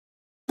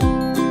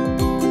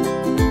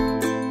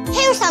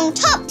are some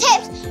top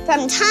tips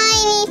from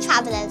tiny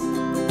travellers.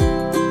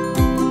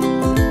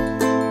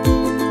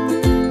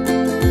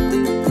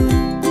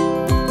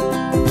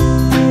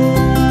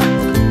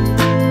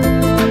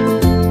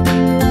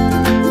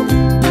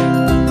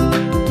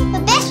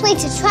 The best way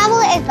to travel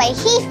is by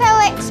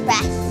Heathrow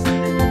Express.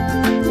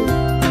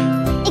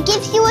 It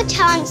gives you a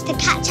chance to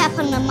catch up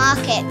on the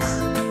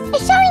markets.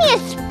 It's only a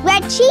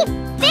spreadsheet,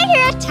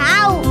 figure it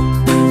out.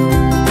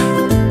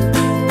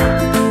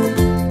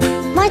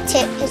 My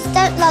tip is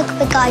don't lug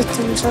big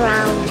items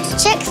around.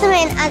 Check them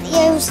in at the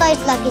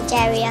oversized luggage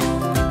area.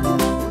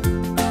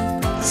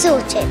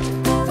 Sorted.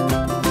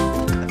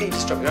 I think you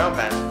just dropped your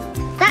armband.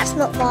 That's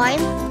not mine.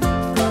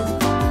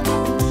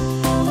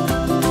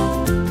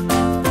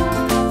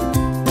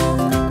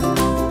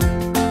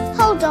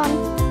 Hold on.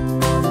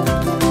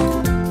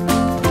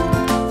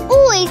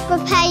 Always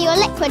prepare your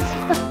liquids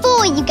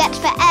before you get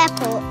to the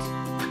airport.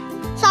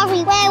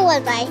 Sorry, where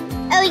was I?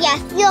 Oh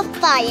yes, you're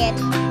fired.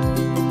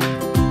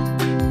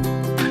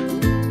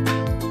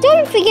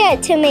 Don't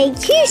forget to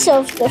make use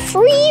of the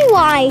free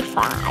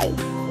Wi-Fi.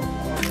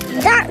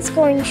 That's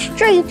going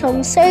straight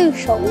on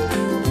social.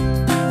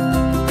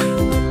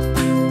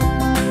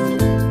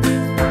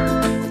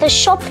 The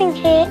shopping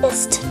here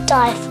is to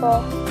die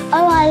for.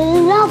 Oh, I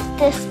love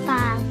this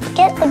bag.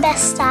 Get the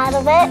best out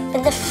of it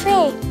with a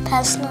free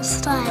personal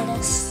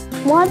stylist.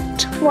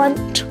 Want,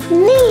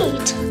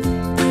 need.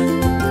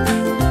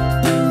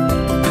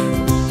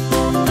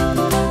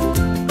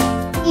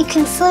 You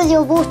can fill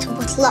your water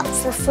bottle up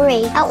for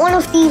free at one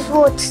of these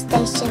water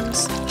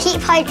stations.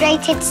 Keep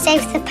hydrated,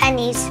 save the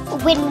pennies.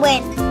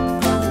 Win-win.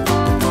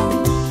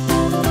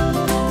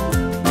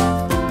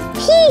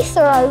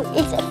 Heathrow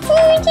is a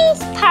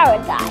foodie's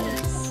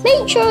paradise.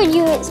 Make sure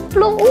you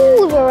explore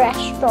all the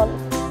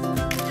restaurants.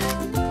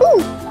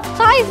 Ooh,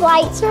 5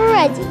 lights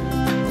already.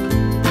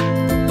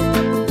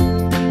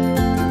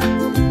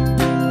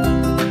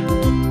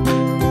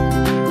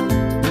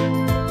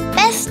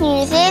 Best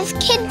news is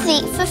kids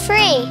eat for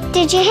free.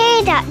 Did you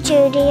hear that,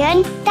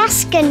 Julian?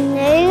 That's good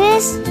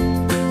news.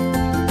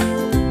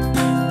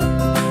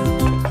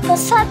 You're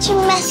such a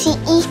messy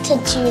eater,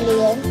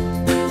 Julian.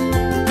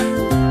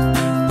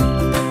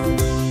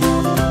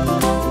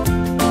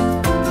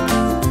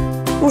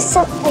 You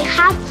simply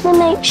have to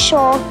make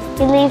sure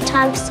you leave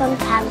time for some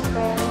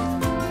pampering.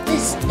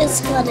 This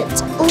is what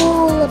it's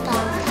all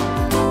about.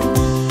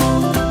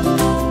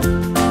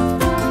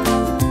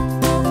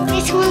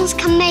 Little ones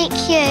can make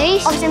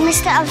use of the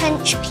Mr.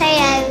 Adventure play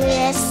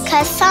areas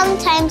because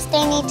sometimes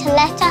they need to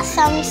let out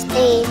some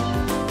steam.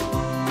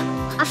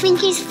 I think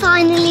he's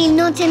finally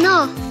nodding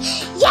off.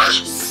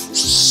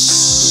 Yes!